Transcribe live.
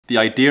The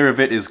idea of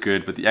it is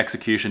good, but the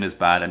execution is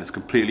bad and it's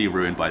completely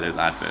ruined by those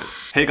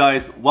adverts. Hey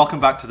guys,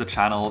 welcome back to the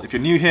channel. If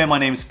you're new here, my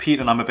name's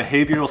Pete and I'm a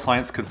behavioral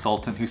science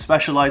consultant who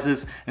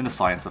specializes in the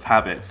science of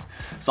habits.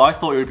 So I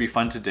thought it would be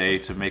fun today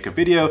to make a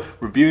video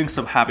reviewing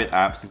some habit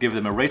apps and give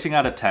them a rating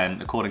out of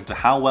 10 according to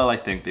how well I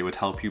think they would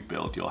help you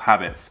build your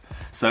habits.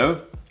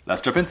 So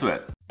let's jump into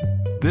it.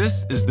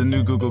 This is the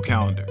new Google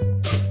Calendar.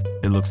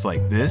 It looks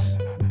like this,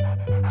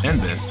 and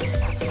this,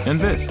 and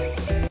this.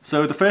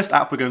 So the first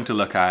app we're going to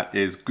look at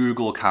is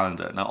Google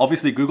Calendar. Now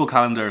obviously Google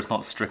Calendar is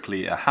not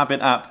strictly a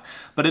habit app,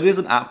 but it is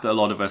an app that a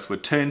lot of us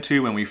would turn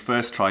to when we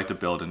first try to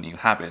build a new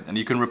habit. And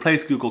you can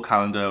replace Google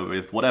Calendar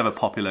with whatever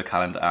popular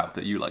calendar app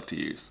that you like to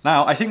use.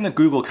 Now I think that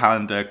Google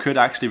Calendar could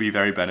actually be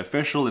very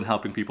beneficial in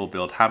helping people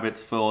build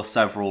habits for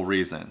several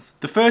reasons.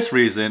 The first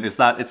reason is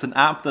that it's an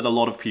app that a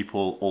lot of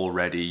people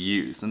already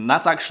use. And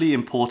that's actually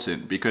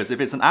important because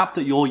if it's an app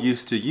that you're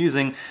used to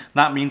using,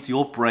 that means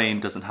your brain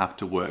doesn't have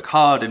to work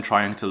hard in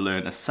trying to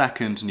learn a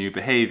second new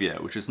behavior,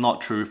 which is not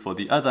true for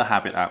the other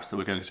habit apps that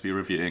we're going to be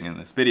reviewing in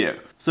this video.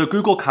 So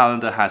Google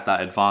Calendar has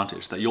that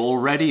advantage that you're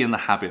already in the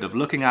habit of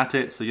looking at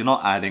it, so you're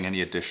not adding any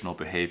additional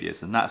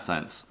behaviors in that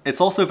sense. It's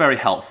also very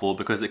helpful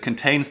because it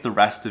contains the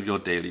rest of your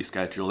daily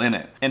schedule in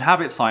it. In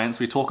habit science,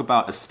 we talk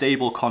about a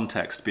stable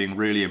context being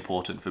really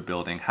important for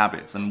building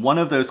habits, and one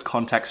of those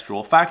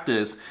contextual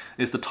factors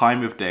is the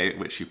time of day at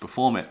which you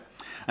perform it.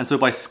 And so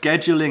by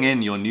scheduling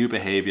in your new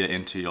behavior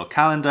into your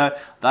calendar,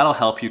 that'll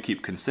help you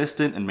keep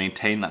consistent and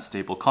maintain that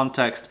stable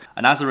context.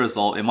 And as a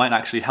result, it might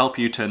actually help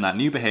you turn that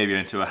new behavior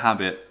into a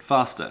habit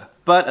faster.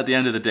 But at the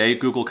end of the day,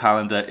 Google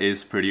Calendar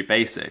is pretty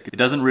basic. It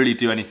doesn't really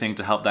do anything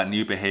to help that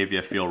new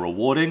behavior feel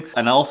rewarding,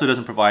 and it also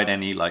doesn't provide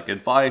any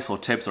advice or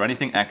tips or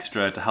anything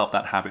extra to help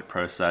that habit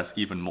process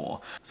even more.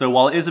 So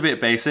while it is a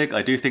bit basic,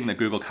 I do think that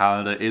Google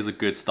Calendar is a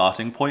good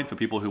starting point for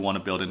people who want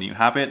to build a new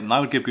habit, and I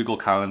would give Google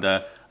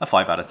Calendar a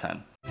 5 out of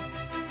 10.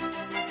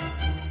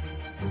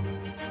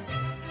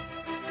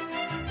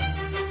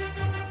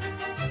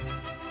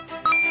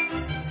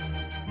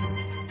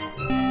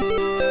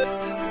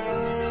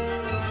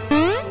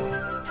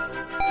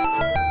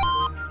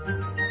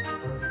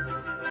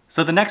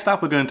 So the next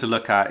app we're going to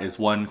look at is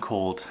one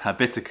called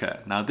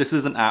Habitica. Now this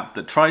is an app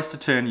that tries to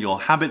turn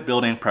your habit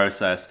building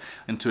process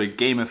into a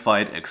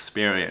gamified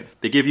experience.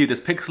 They give you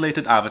this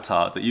pixelated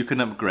avatar that you can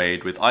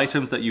upgrade with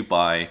items that you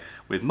buy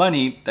with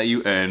money that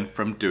you earn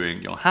from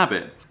doing your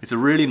habit. It's a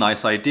really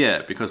nice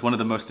idea because one of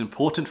the most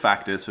important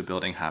factors for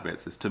building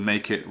habits is to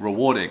make it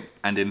rewarding.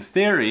 And in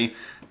theory,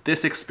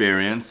 this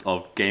experience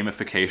of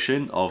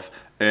gamification, of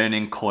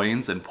earning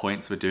coins and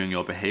points for doing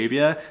your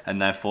behavior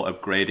and therefore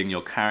upgrading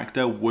your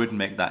character would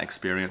make that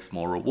experience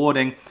more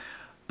rewarding,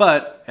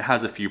 but it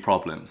has a few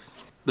problems.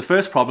 The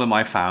first problem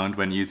I found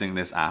when using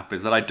this app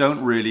is that I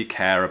don't really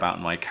care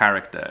about my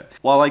character.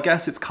 While I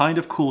guess it's kind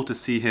of cool to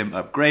see him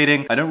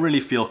upgrading, I don't really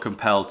feel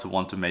compelled to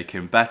want to make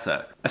him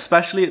better.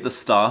 Especially at the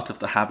start of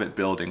the habit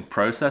building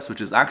process,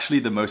 which is actually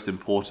the most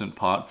important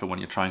part for when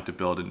you're trying to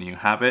build a new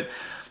habit.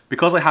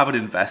 Because I haven't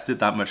invested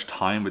that much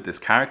time with this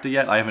character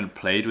yet, I haven't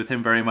played with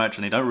him very much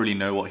and I don't really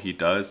know what he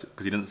does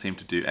because he doesn't seem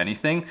to do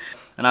anything.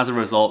 And as a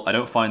result, I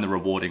don't find the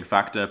rewarding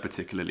factor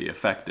particularly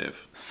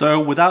effective. So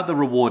without the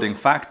rewarding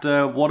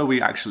factor, what are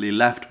we actually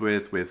left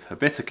with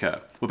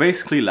Habitica? We're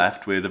basically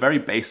left with a very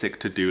basic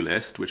to-do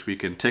list, which we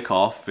can tick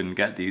off and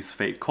get these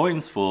fake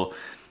coins for.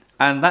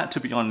 And that, to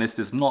be honest,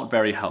 is not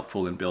very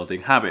helpful in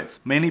building habits,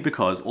 mainly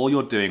because all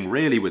you're doing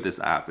really with this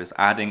app is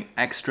adding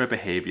extra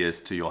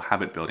behaviors to your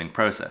habit building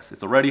process.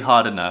 It's already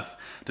hard enough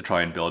to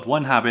try and build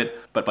one habit,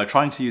 but by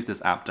trying to use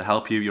this app to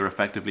help you, you're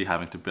effectively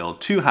having to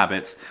build 2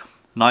 habits,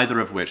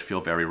 neither of which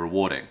feel very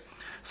rewarding.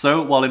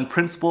 So while in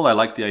principle I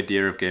like the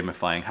idea of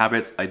gamifying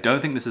habits, I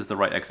don't think this is the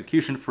right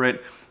execution for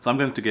it, so I'm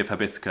going to give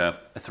Habitica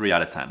a 3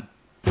 out of 10.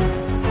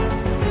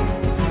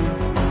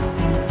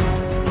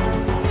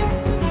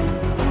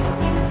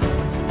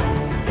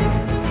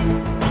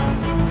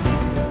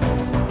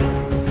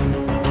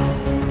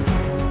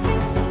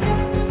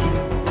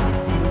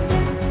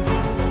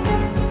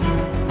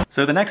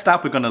 So the next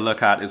app we're going to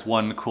look at is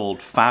one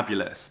called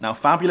Fabulous. Now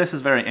Fabulous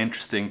is very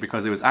interesting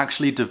because it was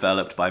actually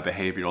developed by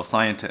behavioral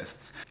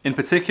scientists. In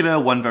particular,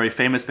 one very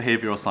famous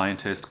behavioral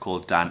scientist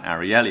called Dan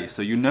Ariely.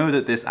 So you know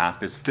that this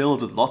app is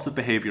filled with lots of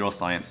behavioral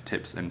science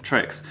tips and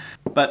tricks.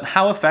 But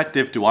how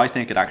effective do I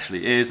think it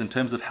actually is in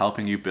terms of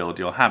helping you build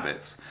your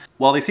habits?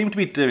 Well, they seem to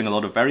be doing a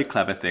lot of very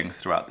clever things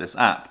throughout this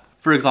app.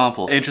 For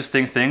example, an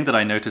interesting thing that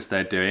I noticed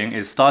they're doing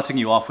is starting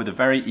you off with a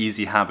very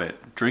easy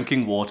habit,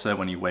 drinking water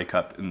when you wake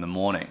up in the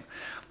morning.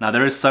 Now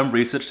there is some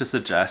research to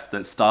suggest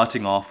that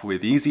starting off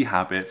with easy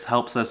habits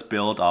helps us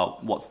build our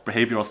what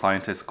behavioral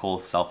scientists call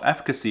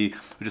self-efficacy,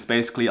 which is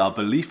basically our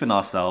belief in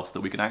ourselves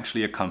that we can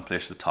actually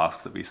accomplish the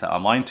tasks that we set our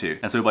mind to.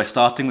 And so by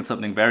starting with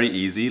something very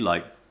easy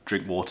like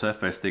drink water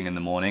first thing in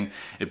the morning.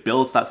 It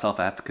builds that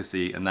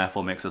self-efficacy and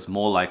therefore makes us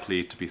more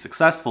likely to be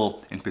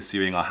successful in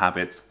pursuing our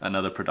habits and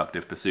other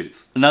productive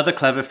pursuits. Another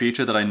clever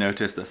feature that I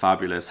noticed that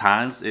Fabulous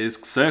has is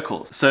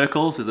Circles.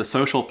 Circles is a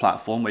social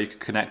platform where you can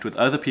connect with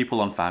other people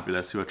on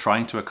Fabulous who are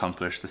trying to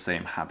accomplish the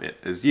same habit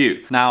as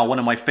you. Now, one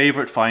of my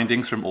favorite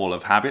findings from all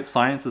of habit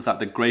science is that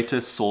the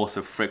greatest source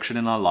of friction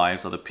in our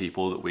lives are the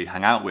people that we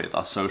hang out with,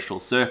 our social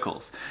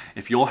circles.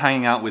 If you're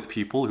hanging out with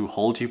people who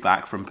hold you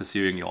back from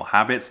pursuing your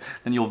habits,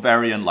 then you're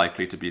very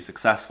unlikely to be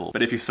successful.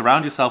 But if you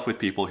surround yourself with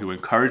people who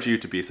encourage you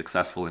to be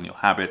successful in your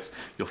habits,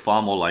 you're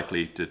far more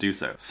likely to do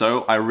so.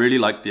 So I really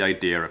like the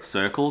idea of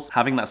circles.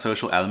 Having that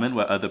social element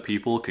where other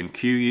people can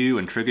cue you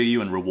and trigger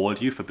you and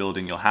reward you for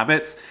building your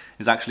habits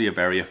is actually a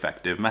very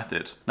effective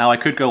method. Now, I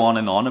could go on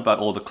and on about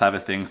all the clever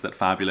things that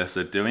Fabulous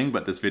are doing,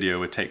 but this video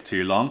would take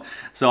too long.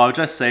 So I'll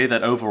just say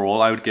that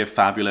overall, I would give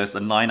Fabulous a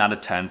 9 out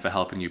of 10 for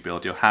helping you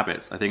build your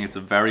habits. I think it's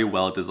a very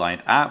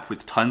well-designed app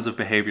with tons of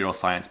behavioral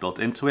science built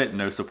into it,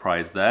 no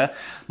surprise there.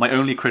 My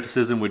only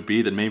criticism would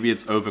be that maybe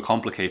it's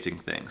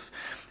overcomplicating things.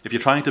 If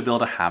you're trying to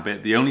build a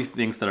habit, the only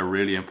things that are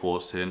really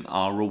important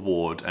are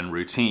reward and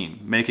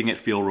routine, making it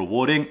feel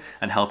rewarding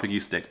and helping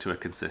you stick to a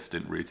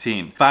consistent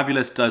routine.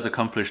 Fabulous does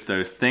accomplish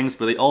those things,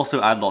 but they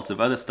also add lots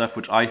of other stuff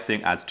which I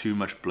think adds too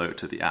much bloat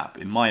to the app,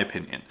 in my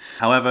opinion.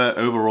 However,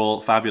 overall,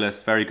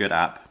 Fabulous, very good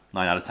app,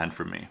 9 out of 10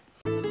 from me.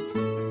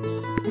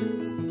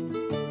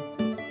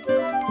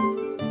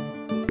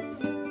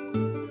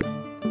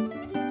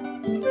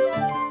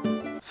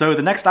 So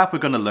the next app we're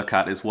going to look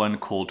at is one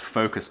called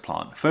Focus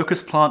Plant.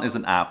 Focus Plant is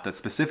an app that's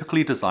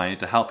specifically designed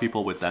to help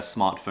people with their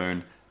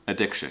smartphone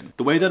addiction.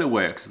 The way that it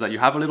works is that you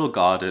have a little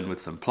garden with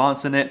some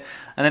plants in it,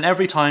 and then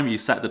every time you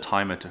set the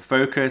timer to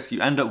focus,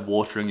 you end up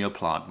watering your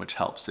plant, which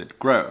helps it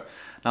grow.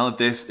 Now,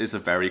 this is a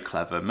very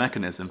clever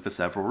mechanism for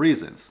several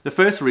reasons. The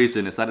first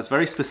reason is that it's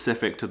very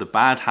specific to the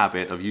bad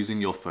habit of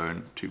using your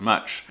phone too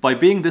much. By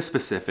being this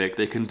specific,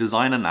 they can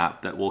design an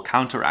app that will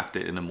counteract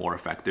it in a more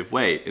effective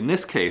way. In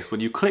this case, when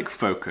you click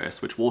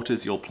focus, which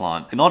waters your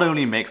plant, it not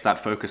only makes that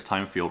focus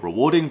time feel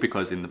rewarding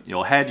because in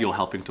your head you're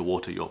helping to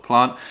water your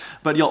plant,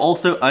 but you're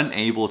also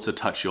unable to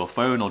touch your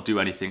phone or do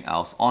anything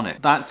else on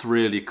it. That's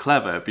really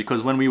clever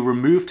because when we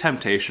remove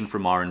temptation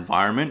from our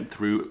environment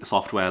through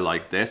software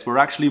like this, we're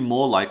actually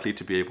more likely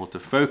to be able to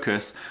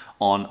focus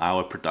on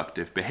our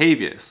productive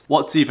behaviors.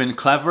 What's even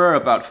cleverer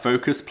about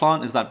Focus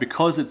Plant is that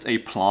because it's a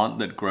plant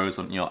that grows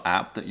on your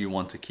app that you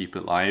want to keep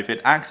alive,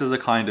 it acts as a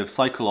kind of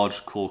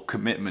psychological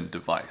commitment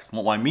device. And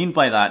what I mean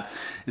by that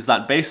is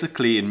that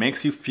basically it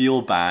makes you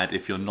feel bad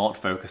if you're not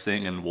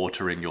focusing and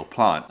watering your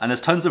plant. And there's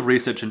tons of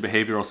research in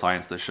behavioral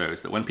science that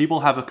shows that when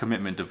people have a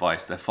commitment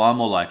device, they're far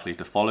more likely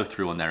to follow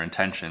through on their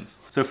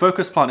intentions. So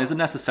Focus Plant isn't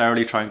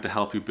necessarily trying to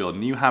help you build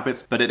new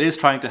habits, but it is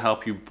trying to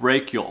help you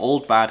break your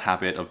old bad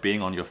habit of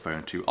being on your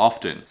phone too often.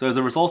 So as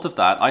a result of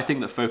that, I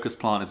think that Focus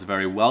Plant is a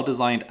very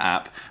well-designed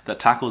app that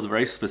tackles a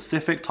very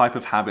specific type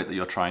of habit that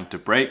you're trying to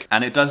break,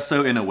 and it does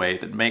so in a way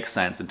that makes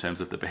sense in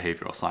terms of the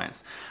behavioral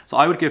science. So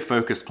I would give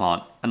Focus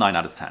Plant a 9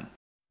 out of 10.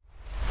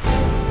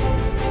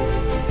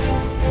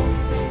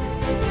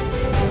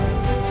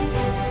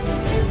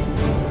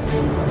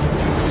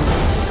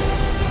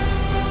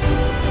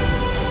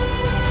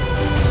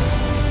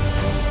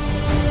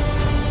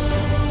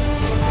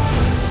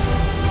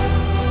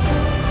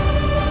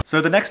 So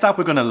the next app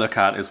we're going to look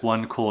at is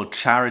one called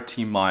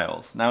Charity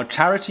Miles. Now,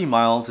 Charity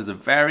Miles is a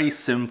very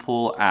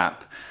simple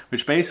app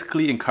which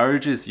basically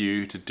encourages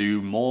you to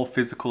do more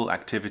physical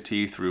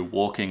activity through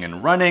walking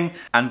and running,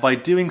 and by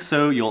doing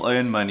so, you'll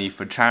earn money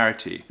for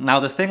charity. Now,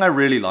 the thing I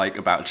really like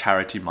about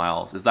Charity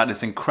Miles is that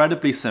it's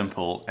incredibly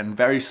simple and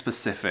very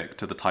specific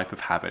to the type of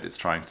habit it's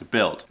trying to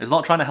build. It's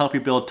not trying to help you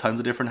build tons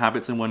of different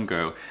habits in one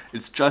go,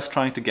 it's just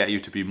trying to get you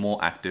to be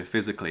more active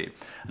physically.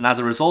 And as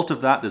a result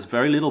of that, there's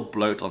very little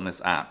bloat on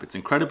this app. It's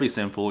incredibly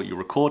simple. You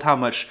record how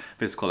much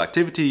physical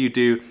activity you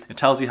do, it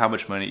tells you how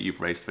much money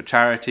you've raised for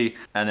charity,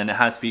 and then it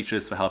has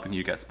features for helping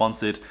you get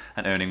sponsored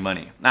and earning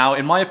money. Now,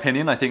 in my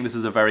opinion, I think this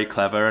is a very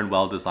clever and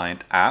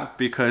well-designed app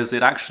because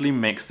it actually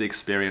makes the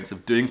experience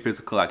of doing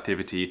physical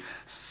activity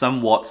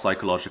somewhat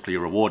psychologically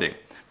rewarding.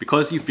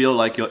 Because you feel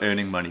like you're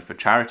earning money for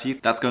charity,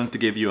 that's going to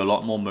give you a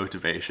lot more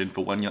motivation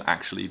for when you're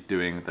actually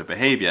doing the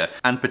behavior.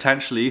 And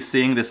potentially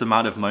seeing this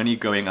amount of money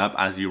going up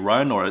as you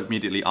run or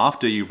immediately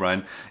after you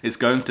run is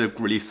going to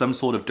release some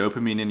sort of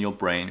dopamine in your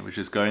brain, which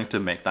is going to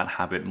make that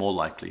habit more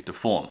likely to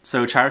form.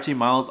 So Charity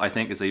Miles, I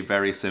think, is a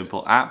very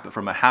simple app, but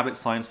from a habit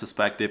science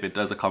perspective, it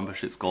does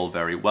accomplish its goal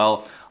very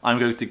well. I'm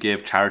going to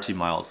give Charity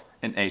Miles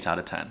an 8 out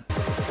of 10.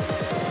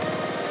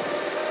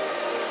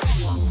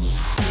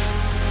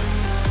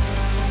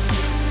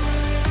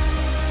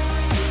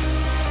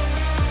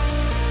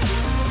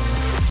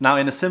 Now,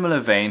 in a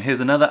similar vein, here's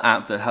another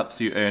app that helps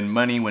you earn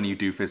money when you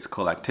do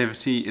physical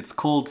activity. It's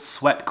called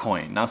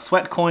Sweatcoin. Now,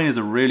 Sweatcoin is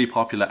a really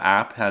popular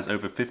app, has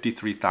over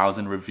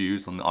 53,000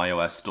 reviews on the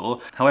iOS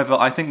store. However,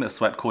 I think that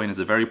Sweatcoin is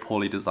a very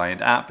poorly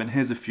designed app, and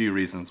here's a few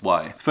reasons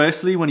why.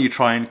 Firstly, when you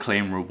try and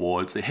claim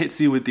rewards, it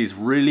hits you with these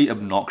really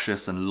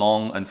obnoxious and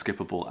long,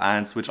 unskippable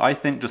ads, which I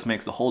think just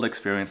makes the whole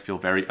experience feel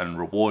very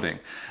unrewarding.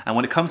 And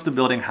when it comes to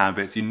building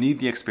habits, you need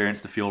the experience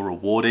to feel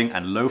rewarding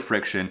and low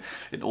friction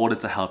in order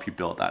to help you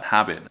build that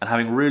habit. And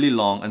having really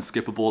long,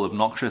 unskippable,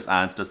 obnoxious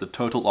ads does the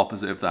total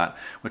opposite of that,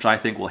 which I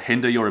think will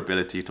hinder your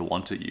ability to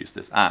want to use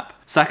this app.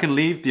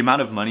 Secondly, the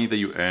amount of money that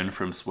you earn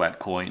from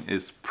Sweatcoin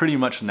is pretty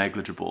much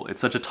negligible.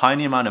 It's such a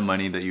tiny amount of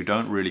money that you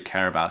don't really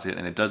care about it,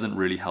 and it doesn't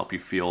really help you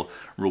feel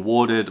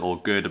rewarded or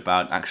good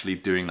about actually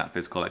doing that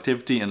physical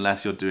activity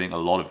unless you're doing a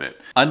lot of it.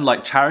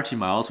 Unlike charity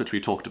miles, which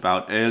we talked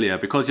about earlier,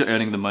 because you're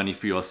earning the money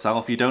for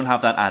yourself, you don't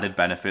have that added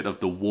benefit of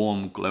the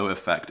warm glow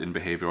effect in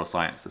behavioral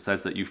science that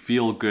says that you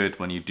feel good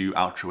when you do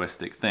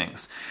altruistic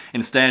things.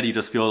 Instead, you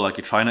just feel like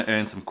you're trying to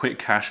earn some quick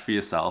cash for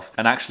yourself,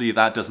 and actually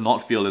that does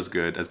not feel as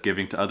good as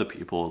giving to other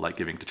people, like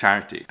giving to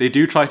charity. They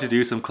do try to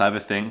do some clever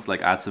things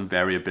like add some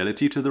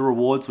variability to the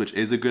rewards, which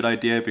is a good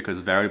idea because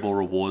variable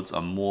rewards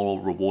are more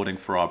rewarding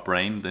for our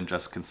brain than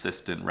just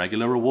consistent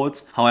regular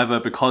rewards. However,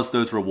 because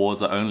those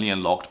rewards are only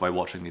unlocked by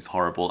watching these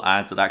horrible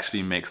ads, it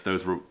actually makes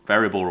those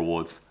variable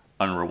rewards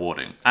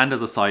unrewarding. And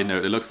as a side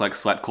note, it looks like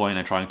Sweatcoin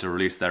are trying to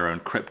release their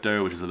own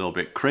crypto, which is a little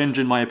bit cringe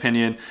in my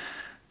opinion.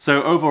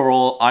 So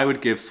overall, I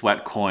would give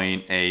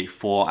Sweatcoin a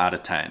 4 out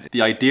of 10.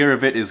 The idea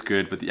of it is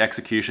good, but the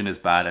execution is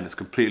bad and it's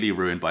completely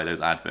ruined by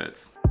those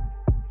adverts.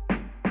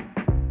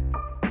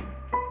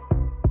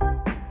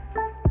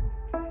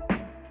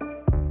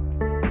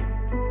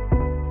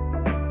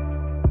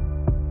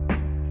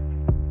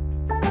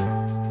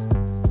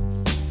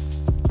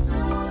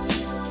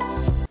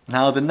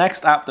 Now, the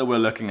next app that we're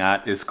looking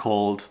at is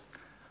called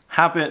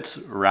Habit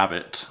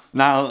Rabbit.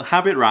 Now,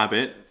 Habit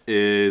Rabbit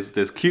is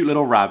this cute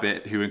little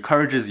rabbit who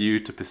encourages you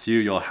to pursue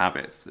your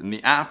habits. And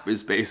the app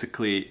is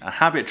basically a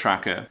habit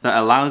tracker that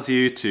allows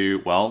you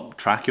to, well,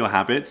 track your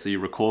habits. So you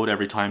record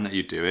every time that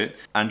you do it.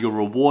 And your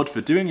reward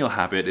for doing your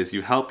habit is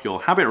you help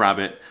your habit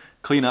rabbit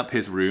clean up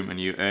his room and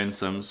you earn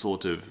some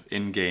sort of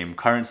in-game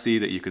currency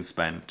that you can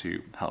spend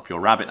to help your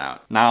rabbit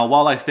out. Now,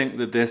 while I think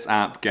that this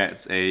app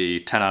gets a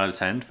 10 out of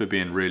 10 for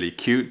being really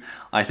cute,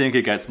 I think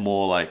it gets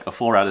more like a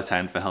 4 out of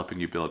 10 for helping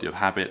you build your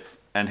habits.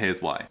 And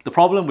here's why. The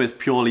problem with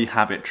purely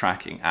habit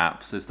tracking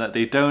apps is that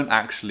they don't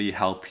actually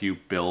help you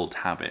build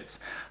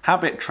habits.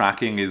 Habit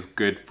tracking is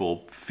good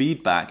for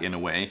feedback in a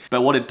way,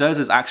 but what it does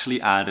is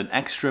actually add an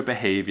extra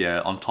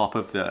behavior on top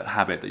of the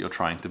habit that you're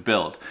trying to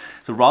build.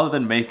 So rather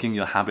than making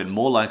your habit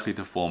more likely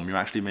to form, you're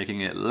actually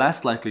making it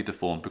less likely to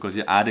form because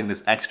you're adding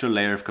this extra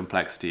layer of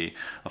complexity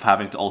of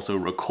having to also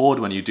record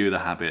when you do the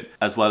habit,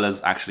 as well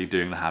as actually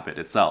doing the habit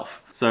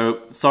itself.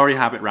 So sorry,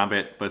 Habit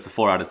Rabbit, but it's a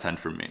 4 out of 10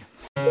 from me.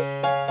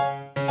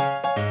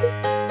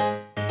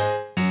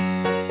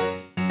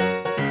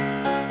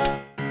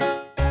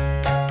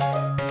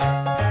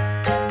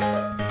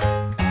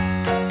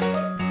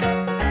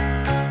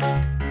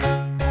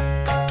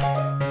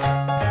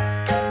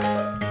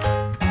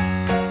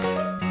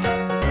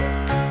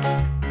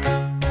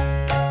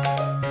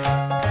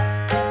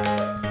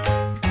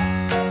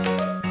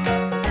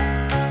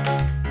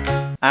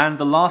 And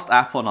the last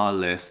app on our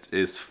list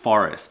is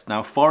Forest.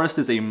 Now, Forest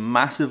is a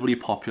massively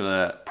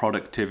popular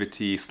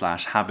productivity /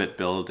 habit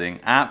building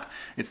app.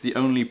 It's the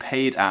only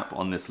paid app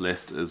on this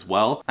list as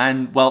well.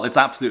 And well, it's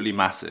absolutely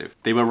massive.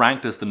 They were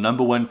ranked as the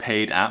 #1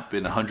 paid app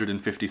in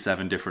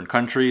 157 different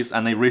countries,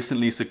 and they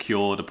recently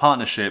secured a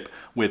partnership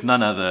with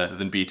none other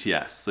than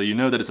BTS. So you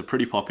know that it's a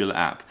pretty popular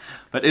app.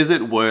 But is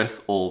it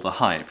worth all the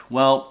hype?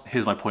 Well,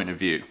 here's my point of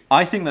view.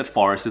 I think that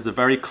Forest is a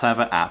very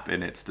clever app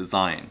in its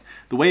design.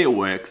 The way it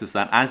works is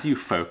that as you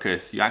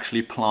focus, you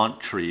actually plant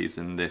trees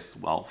in this,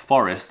 well,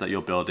 forest that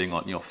you're building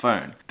on your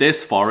phone.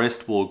 This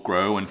forest will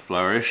grow and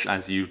flourish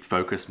as you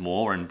focus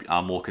more and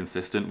are more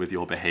consistent with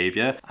your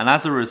behavior. And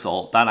as a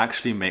result, that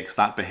actually makes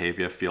that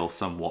behavior feel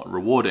somewhat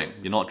rewarding.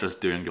 You're not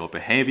just doing your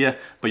behavior,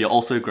 but you're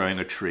also growing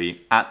a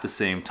tree at the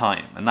same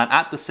time. And that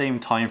at the same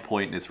time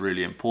point is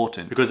really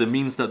important because it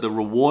means that the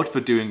reward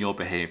for doing your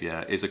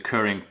behavior is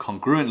occurring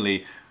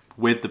congruently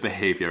with the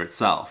behavior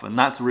itself. And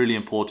that's really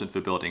important for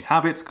building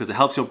habits because it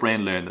helps your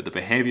brain learn that the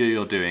behavior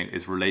you're doing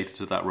is related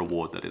to that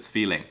reward that it's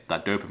feeling,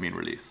 that dopamine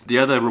release. The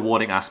other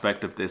rewarding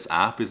aspect of this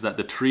app is that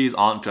the trees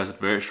aren't just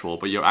virtual,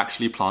 but you're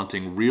actually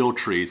planting real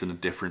trees in a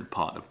different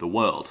part of the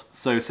world.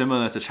 So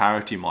similar to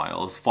charity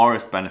miles,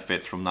 Forest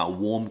benefits from that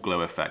warm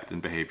glow effect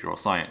in behavioral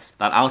science,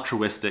 that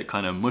altruistic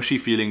kind of mushy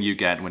feeling you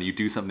get when you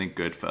do something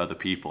good for other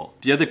people.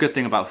 The other good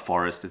thing about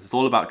Forest is it's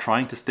all about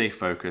trying to stay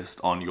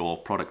focused on your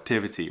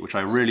productivity, which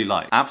I really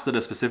like. Apps that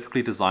are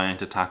specifically designed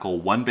to tackle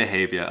one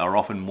behavior are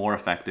often more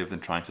effective than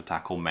trying to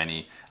tackle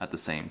many at the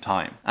same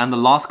time. And the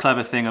last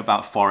clever thing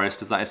about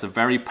Forest is that it's a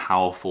very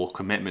powerful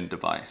commitment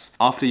device.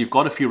 After you've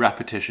got a few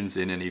repetitions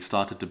in and you've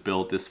started to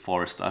build this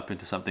forest up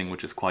into something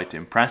which is quite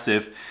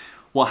impressive,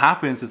 what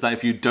happens is that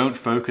if you don't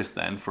focus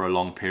then for a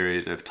long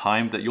period of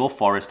time, that your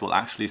forest will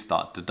actually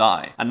start to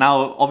die. And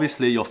now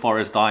obviously your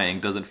forest dying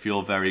doesn't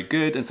feel very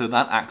good, and so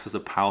that acts as a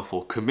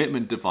powerful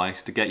commitment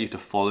device to get you to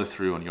follow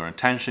through on your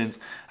intentions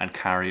and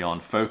carry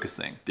on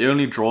focusing. The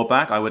only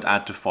drawback I would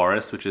add to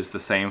forest, which is the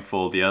same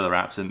for the other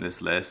apps in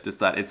this list, is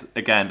that it's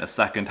again a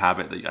second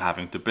habit that you're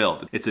having to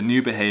build. It's a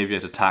new behavior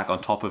to tack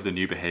on top of the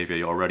new behavior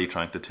you're already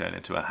trying to turn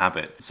into a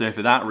habit. So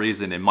for that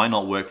reason, it might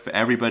not work for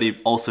everybody.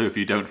 Also, if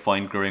you don't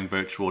find growing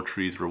virtual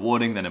trees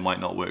rewarding, then it might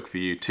not work for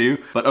you too.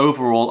 But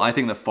overall, I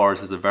think that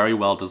Forest is a very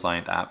well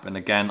designed app, and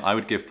again, I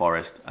would give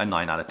Forest a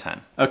 9 out of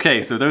 10.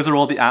 Okay, so those are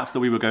all the apps that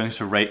we were going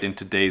to rate in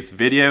today's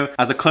video.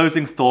 As a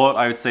closing thought,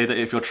 I would say that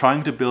if you're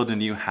trying to build a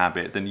new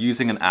habit, then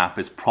using an app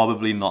is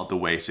probably not the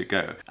way to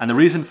go. And the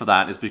reason for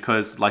that is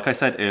because, like I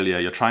said earlier,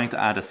 you're trying to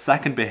add a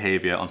second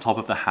behavior on top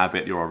of the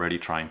habit you're already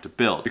trying to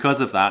build.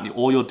 Because of that,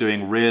 all you're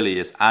doing really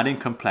is adding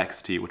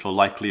complexity, which will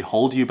likely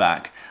hold you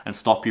back and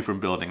stop you from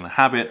building the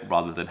habit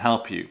rather than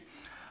help you.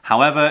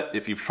 However,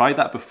 if you've tried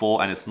that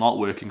before and it's not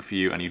working for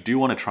you and you do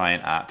want to try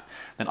an app,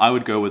 then I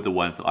would go with the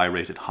ones that I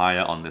rated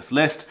higher on this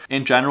list.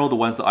 In general, the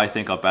ones that I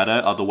think are better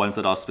are the ones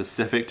that are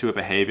specific to a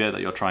behavior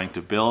that you're trying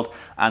to build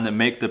and that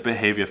make the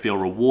behavior feel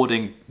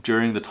rewarding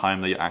during the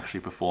time that you're actually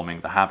performing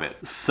the habit.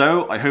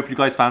 So I hope you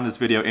guys found this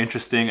video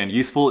interesting and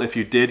useful. If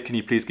you did, can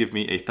you please give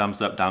me a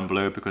thumbs up down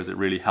below because it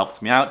really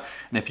helps me out.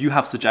 And if you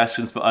have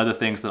suggestions for other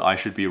things that I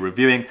should be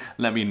reviewing,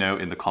 let me know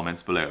in the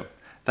comments below.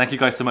 Thank you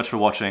guys so much for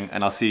watching,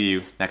 and I'll see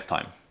you next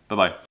time.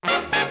 Bye-bye.